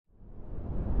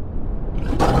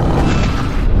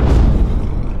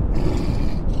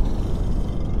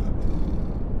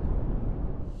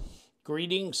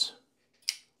Greetings.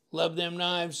 Love them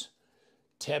knives.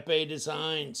 Tepe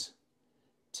Designs.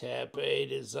 Tepe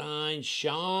Designs.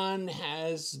 Sean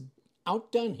has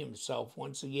outdone himself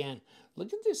once again.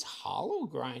 Look at this hollow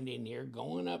grind in here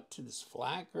going up to this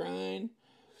flat grind.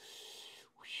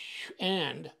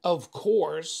 And of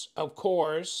course,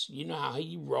 you know how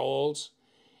he rolls.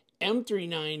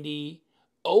 M390,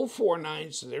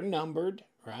 049, so they're numbered,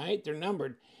 right? They're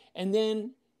numbered. And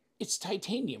then it's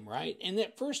titanium, right? And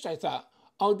at first I thought,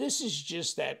 oh, this is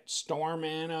just that storm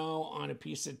anno on a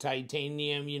piece of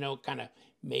titanium, you know, kind of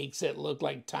makes it look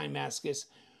like timascus.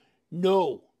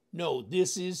 No,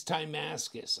 this is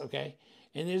timascus, okay?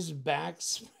 And this back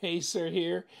spacer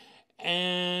here,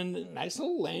 and nice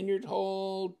little lanyard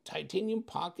hole, titanium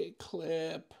pocket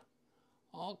clip,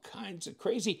 all kinds of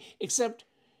crazy, except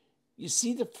you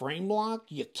see the frame lock?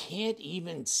 You can't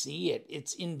even see it.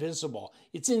 It's invisible.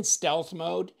 It's in stealth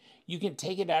mode. You can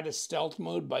take it out of stealth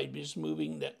mode by just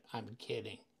moving the... I'm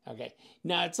kidding. Okay.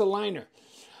 Now it's a liner.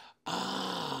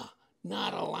 Ah,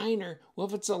 not a liner. Well,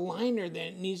 if it's a liner,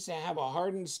 then it needs to have a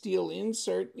hardened steel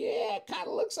insert. Yeah, it kind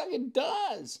of looks like it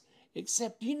does.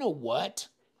 Except, you know what?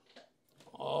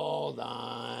 Hold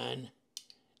on.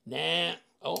 Nah.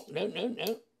 Oh, no.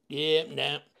 Yep,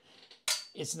 nah.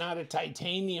 It's not a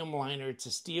titanium liner, it's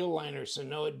a steel liner, so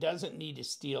no, it doesn't need a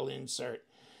steel insert.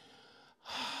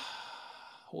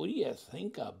 What do you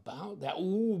think about that?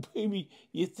 Ooh, baby,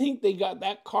 you think they got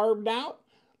that carved out?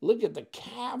 Look at the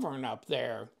cavern up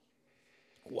there.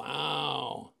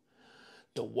 Wow.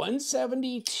 The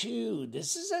 172,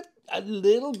 this is a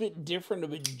little bit different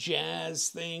of a jazz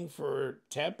thing for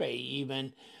Tepe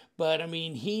even, but I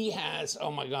mean, he has,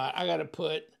 oh my God, I got to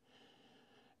put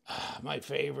my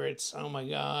favorites. Oh my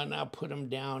God, and I'll put them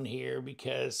down here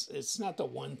because it's not the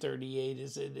 138,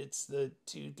 is it? It's the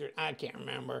 230. I can't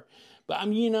remember. But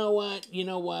you know what?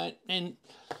 And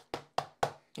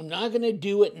I'm not going to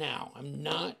do it now.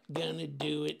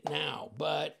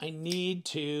 But I need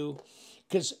to,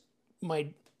 because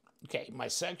my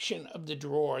section of the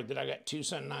drawer that I got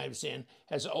TwoSun knives in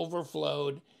has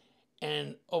overflowed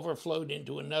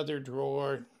into another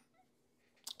drawer.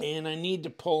 And I need to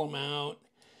pull them out.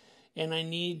 And I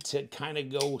need to kind of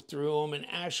go through them. And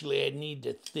actually, I need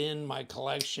to thin my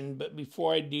collection. But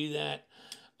before I do that,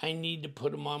 I need to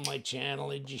put them on my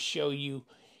channel and just show you,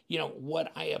 you know,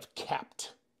 what I have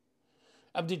kept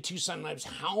of the TwoSun knives.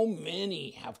 How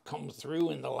many have come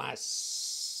through in the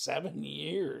last 7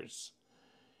 years?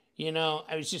 You know,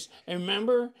 I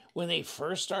remember when they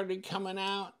first started coming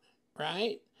out,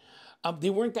 right? They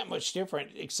weren't that much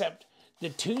different, except the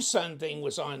TwoSun thing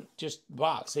was on just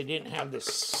box. They didn't have this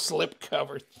slip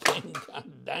cover thing.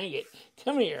 God dang it.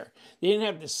 Come here. They didn't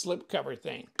have this slip cover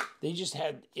thing. They just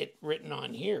had it written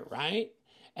on here, right?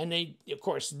 And they, of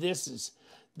course, this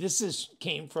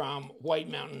came from White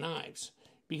Mountain Knives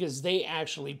because they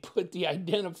actually put the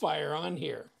identifier on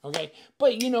here, okay?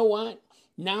 But you know what?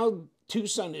 Now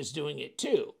TwoSun is doing it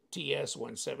too.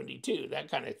 TS172,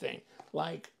 that kind of thing.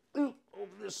 Like, ooh, oh,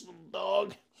 this little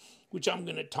dog, which I'm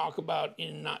going to talk about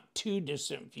in not too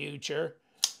distant future.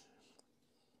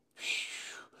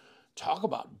 Talk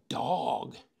about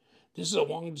dog. This is a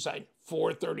long design,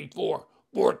 434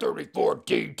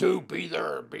 D2, be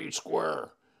there, be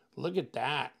square. Look at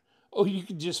that. Oh, you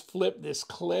can just flip this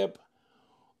clip.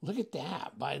 Look at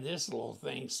that by this little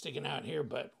thing sticking out here,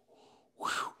 but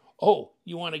whew. Oh,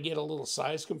 you want to get a little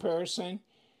size comparison?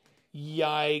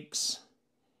 Yikes.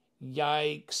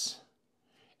 Yikes.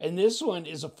 And this one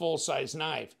is a full-size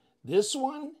knife. This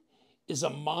one is a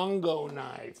Mongo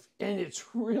knife, and it's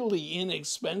really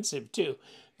inexpensive too.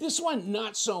 This one,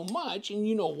 not so much, and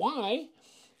you know why?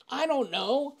 I don't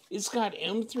know. It's got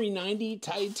M390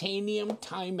 titanium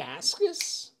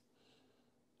timascus.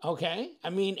 Okay? I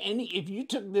mean, if you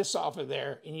took this off of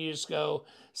there and you just go,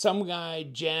 some guy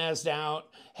jazzed out,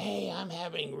 hey, I'm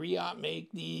having Riot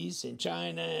make these in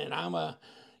China, and I'm a,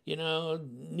 you know,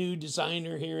 new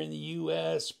designer here in the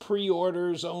U.S.,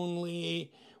 pre-orders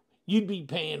only, you'd be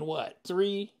paying what,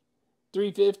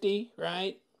 $350,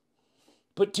 right?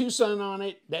 Put TwoSun on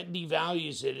it, that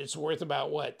devalues it. It's worth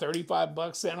about what, 35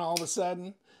 bucks then all of a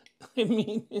sudden? I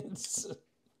mean,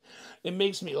 it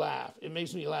makes me laugh. It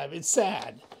makes me laugh. It's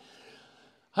sad.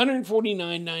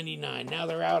 $149.99. Now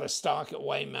they're out of stock at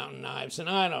White Mountain Knives, and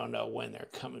I don't know when they're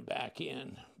coming back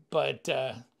in. But,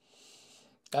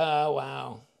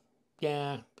 wow.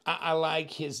 Yeah, I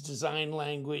like his design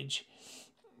language.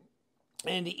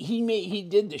 And he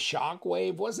did the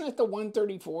Shockwave. Wasn't it the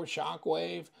 134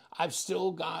 Shockwave? I've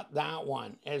still got that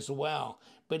one as well.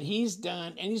 But he's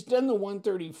done the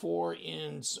 134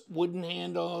 in wooden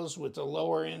handles with the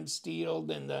lower end steel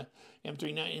than the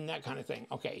M39 and that kind of thing.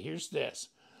 Okay, here's this.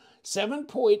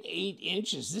 7.8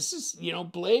 inches. This is, you know,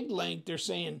 blade length, they're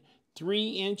saying 3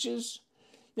 inches.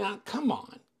 Now, come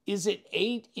on. Is it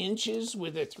 8 inches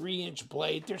with a 3-inch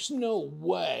blade? There's no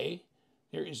way.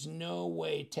 There is no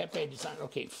way. Tepe design.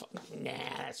 Okay, nah,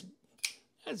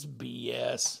 that's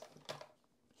BS.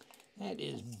 That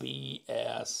is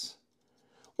BS.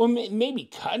 Well, maybe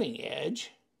cutting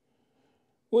edge.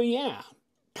 Well, yeah,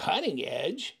 cutting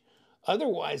edge.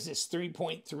 Otherwise, it's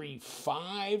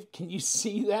 3.35. Can you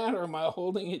see that? Or am I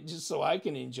holding it just so I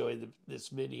can enjoy this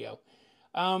video?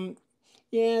 Yeah,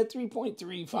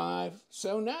 3.35.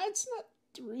 So now it's not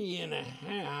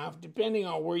 3.5, depending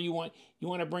on where you want. You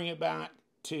want to bring it back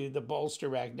to the bolster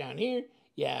back down here?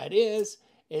 Yeah, it is.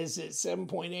 Is it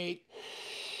 7.8?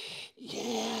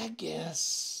 Yeah, I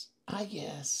guess.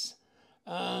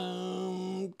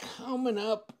 Coming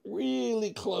up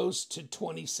really close to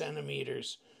 20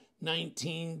 centimeters.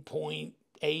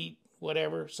 19.8,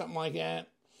 whatever, something like that.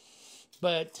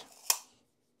 But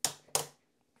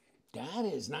that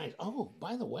is nice. Oh,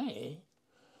 by the way,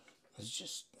 it's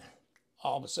just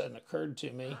all of a sudden occurred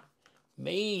to me,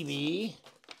 maybe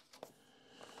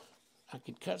I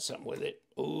could cut something with it.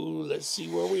 Oh, let's see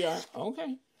where we are.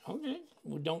 Okay.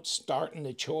 We don't start in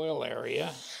the choil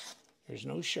area. There's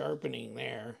no sharpening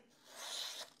there.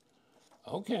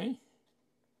 Okay.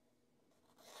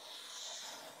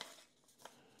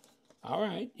 All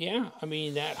right, yeah, I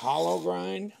mean, that hollow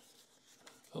grind.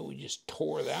 Oh, we just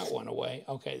tore that one away.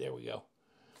 Okay, there we go.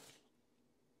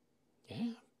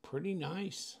 Yeah, pretty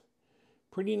nice.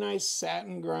 Pretty nice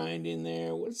satin grind in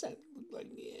there. What does that look like?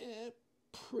 Yeah,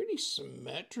 pretty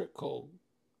symmetrical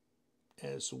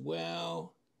as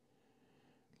well.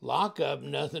 Lockup,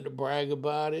 nothing to brag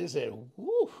about, is it?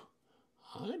 Whew,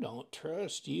 I don't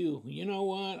trust you. You know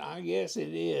what? I guess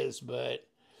it is, but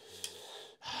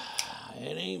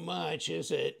it ain't much,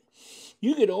 is it?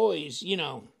 You could always, you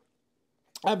know,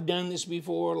 I've done this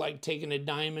before, like taking a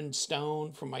diamond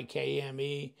stone from my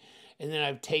KME, and then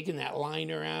I've taken that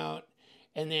liner out,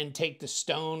 and then take the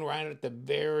stone right at the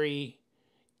very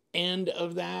end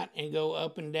of that and go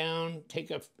up and down,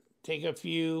 take a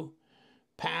few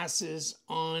passes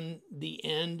on the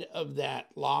end of that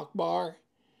lock bar,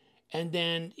 and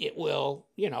then it will,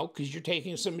 you know, because you're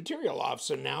taking some material off,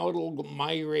 so now it'll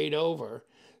migrate over.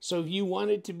 So if you want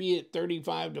it to be at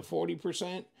 35 to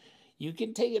 40%, you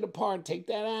can take it apart, take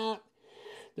that out.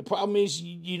 The problem is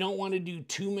you don't want to do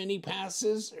too many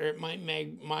passes, or it might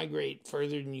migrate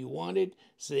further than you wanted.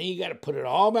 So then you got to put it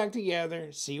all back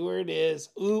together, see where it is.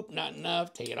 Oop, not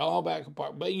enough, take it all back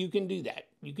apart. But you can do that.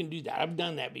 You can do that. I've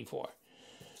done that before.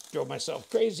 Drove myself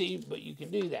crazy, but you can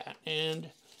do that. And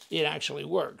it actually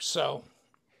works. So,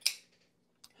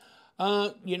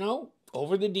 you know,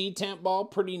 over the detemp ball,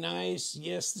 pretty nice.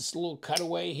 Yes, this little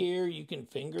cutaway here, you can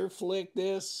finger flick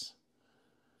this.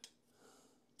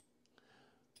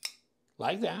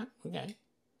 Like that, okay.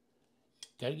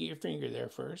 Gotta get your finger there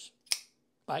first.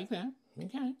 Like that,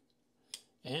 okay.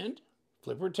 And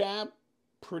flipper tap,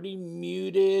 pretty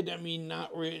muted. I mean,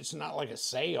 not really, it's not like a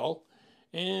sail.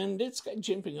 And it's got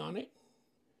jimping on it.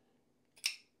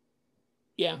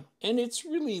 Yeah, and it's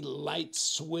really light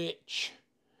switch.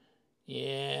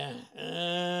 Yeah,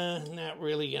 not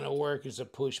really gonna work as a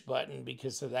push button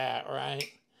because of that, right?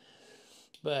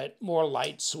 But more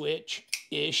light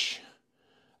switch-ish.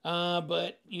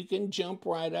 But you can jump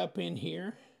right up in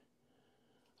here.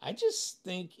 I just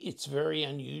think it's very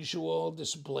unusual.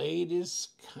 This blade is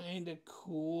kind of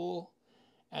cool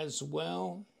as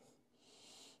well.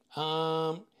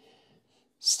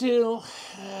 Still,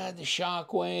 the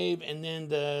Shockwave, and then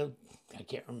the, I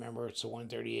can't remember, it's a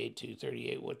 138,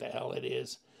 238, what the hell it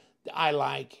is. I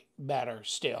like better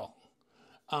still.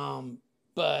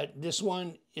 But this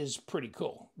one is pretty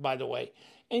cool, by the way.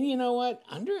 And you know what?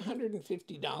 Under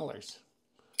 $150.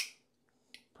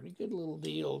 Pretty good little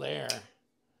deal there.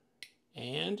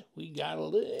 And we got a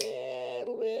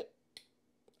little bit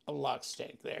of lock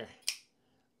stick there.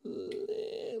 A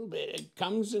little bit. It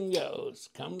comes and goes.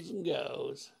 Comes and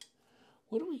goes.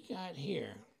 What do we got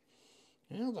here?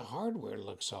 Well, the hardware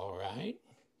looks all right.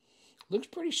 Looks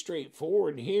pretty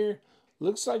straightforward here.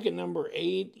 Looks like a number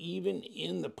 8 even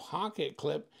in the pocket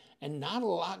clip. And not a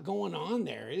lot going on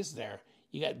there, is there?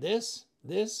 You got this,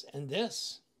 this, and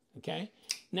this. Okay?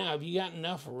 Now, have you got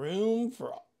enough room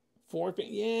for 4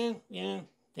 things? Yeah.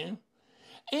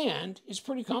 And it's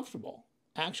pretty comfortable,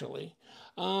 actually.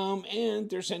 And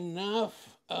there's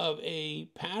enough of a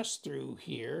pass-through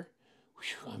here.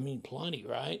 Whew, I mean, plenty,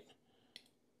 right?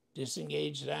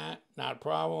 Disengage that, not a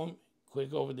problem.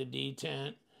 quick over the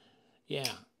detent.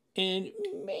 Yeah, and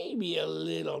maybe a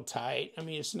little tight. I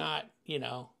mean, it's not, you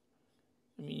know,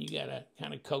 I mean, you gotta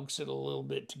kind of coax it a little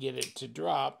bit to get it to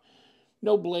drop.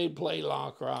 No blade play,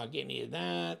 lock, rock, any of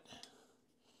that.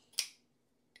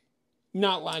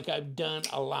 Not like I've done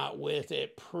a lot with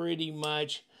it, pretty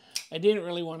much. I didn't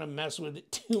really want to mess with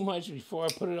it too much before I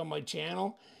put it on my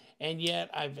channel, and yet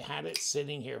I've had it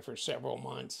sitting here for several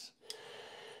months.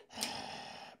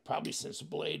 Probably since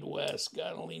Blade West,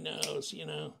 God only knows, you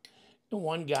know.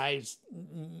 One guy's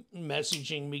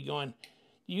messaging me going,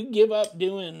 you give up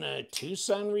doing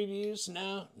TwoSun reviews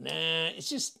now? Nah, it's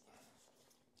just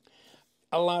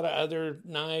a lot of other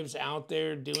knives out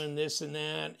there doing this and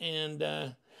that,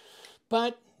 and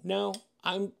but no,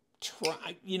 I'm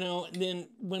trying, you know. And then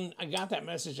when I got that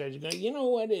message, I was going, you know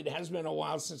what? It has been a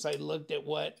while since I looked at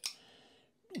what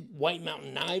White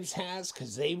Mountain Knives has,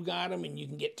 because they've got them, and you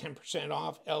can get 10%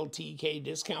 off LTK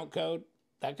discount code,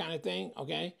 that kind of thing.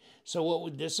 Okay, so what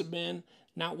would this have been?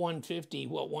 Not 150,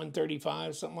 what,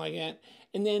 135, something like that.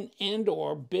 And then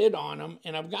Andor bid on them,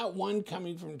 and I've got one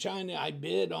coming from China I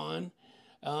bid on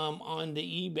the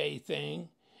eBay thing,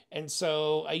 and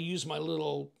so I use my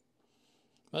little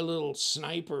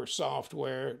sniper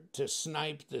software to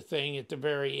snipe the thing at the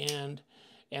very end,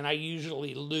 and I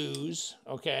usually lose,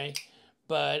 okay?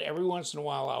 But every once in a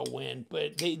while I'll win.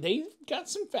 But they've got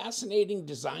some fascinating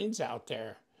designs out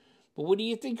there. But what do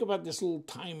you think about this little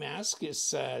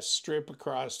timascus strip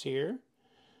across here?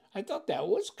 I thought that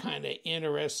was kind of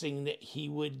interesting that he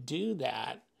would do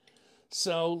that.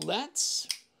 So let's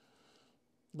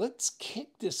kick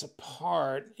this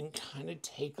apart and kind of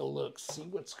take a look, see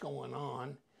what's going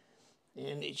on.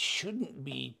 And it shouldn't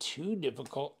be too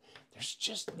difficult. There's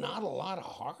just not a lot of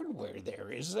hardware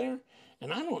there, is there?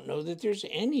 And I don't know that there's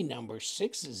any number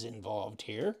 6s involved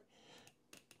here.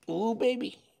 Ooh,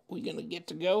 baby. We gonna get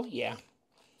to go? Yeah.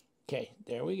 Okay,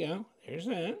 there we go. There's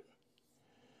that.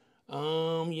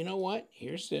 You know what?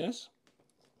 Here's this.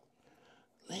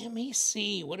 Let me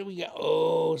see. What do we got?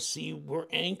 Oh, see, we're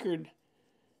anchored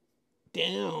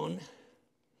down.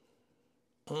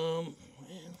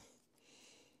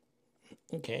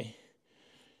 Okay.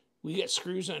 We got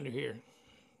screws under here.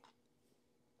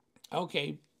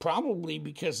 Okay, probably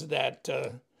because of that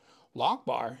lock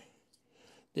bar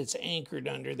that's anchored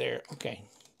under there. Okay,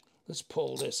 let's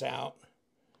pull this out.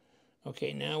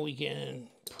 Okay, now we can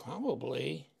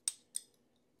probably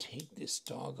take this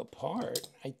dog apart.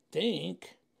 I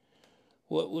think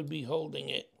what would be holding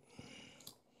it?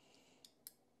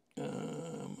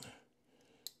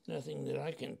 Nothing that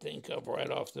I can think of right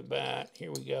off the bat. Here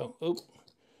we go. Oop,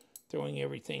 throwing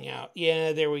everything out.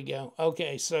 Yeah, there we go.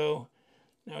 Okay, so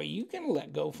now are you going to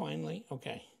let go finally?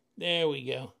 Okay, there we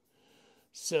go.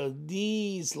 So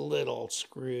these little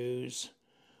screws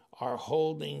are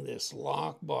holding this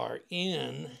lock bar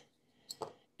in.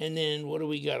 And then what do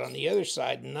we got on the other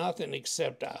side? Nothing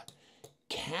except a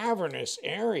cavernous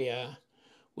area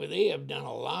where they have done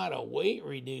a lot of weight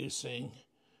reducing.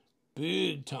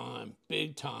 Big time,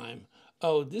 big time.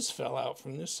 Oh, this fell out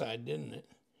from this side, didn't it?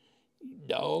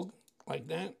 Dog, like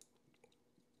that.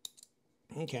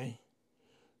 Okay,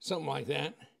 something like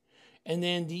that. And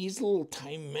then these little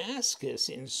timascus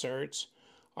inserts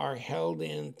are held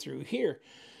in through here.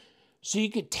 So you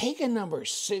could take a number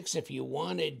 6 if you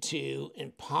wanted to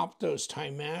and pop those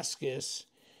timascus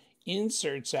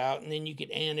inserts out, and then you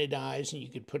could anodize and you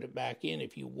could put it back in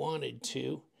if you wanted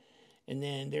to. And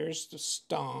then there's the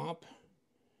stop.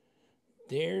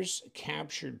 There's a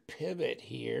captured pivot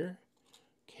here.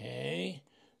 Okay.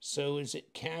 So is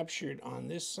it captured on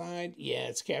this side? Yeah,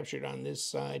 it's captured on this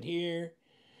side here.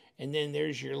 And then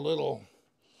there's your little...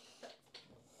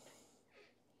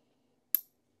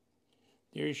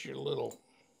 There's your little...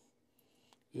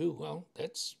 Ooh, well,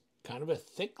 that's kind of a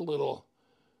thick little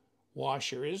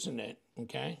washer, isn't it?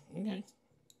 Okay. Okay.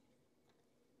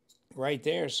 Right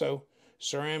there. So...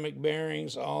 ceramic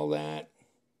bearings, all that,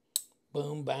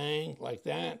 boom, bang, like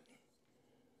that.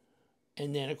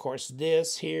 And then, of course,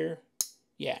 this here,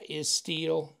 yeah, is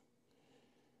steel.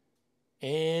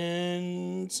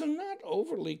 And so not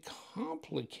overly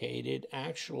complicated,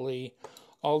 actually,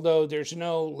 although there's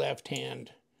no left-hand,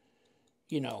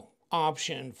 you know,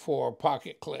 option for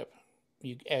pocket clip,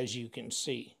 as you can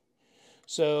see.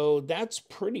 So that's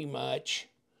pretty much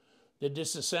the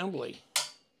disassembly.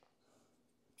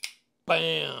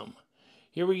 Bam.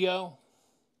 Here we go.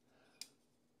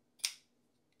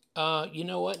 You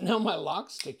know what? Now my lock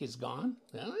stick is gone.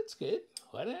 Well, that's good.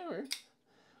 Whatever.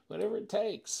 Whatever it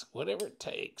takes. Whatever it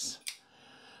takes.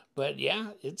 But yeah,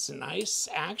 it's a nice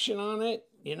action on it,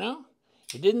 you know.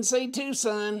 It didn't say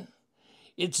TwoSun.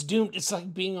 It's doomed. It's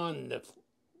like being on the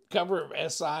cover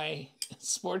of SI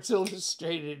Sports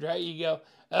Illustrated, right? You go,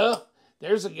 oh,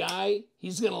 there's a guy,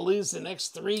 he's going to lose the next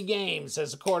 3 games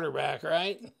as a quarterback,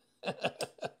 right?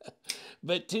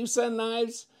 But TwoSun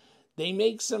Knives, they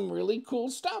make some really cool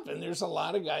stuff. And there's a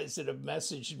lot of guys that have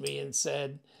messaged me and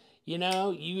said, you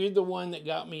know, you're the one that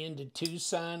got me into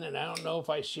TwoSun, and I don't know if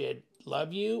I should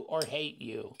love you or hate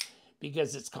you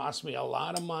because it's cost me a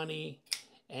lot of money.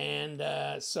 And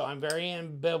so I'm very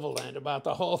ambivalent about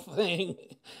the whole thing,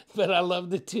 but I love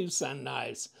the TwoSun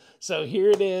Knives. So here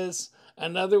it is,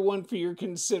 another one for your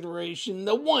consideration,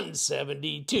 the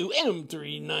 172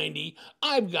 M390.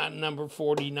 I've got number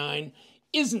 49.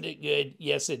 Isn't it good?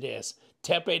 Yes, it is.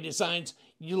 Tepe Designs.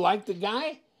 You like the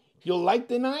guy? You'll like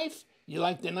the knife? You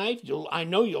like the knife? I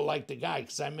know you'll like the guy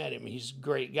because I met him. He's a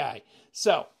great guy.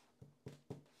 So,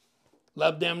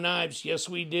 love them knives. Yes,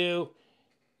 we do.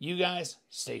 You guys,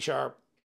 stay sharp.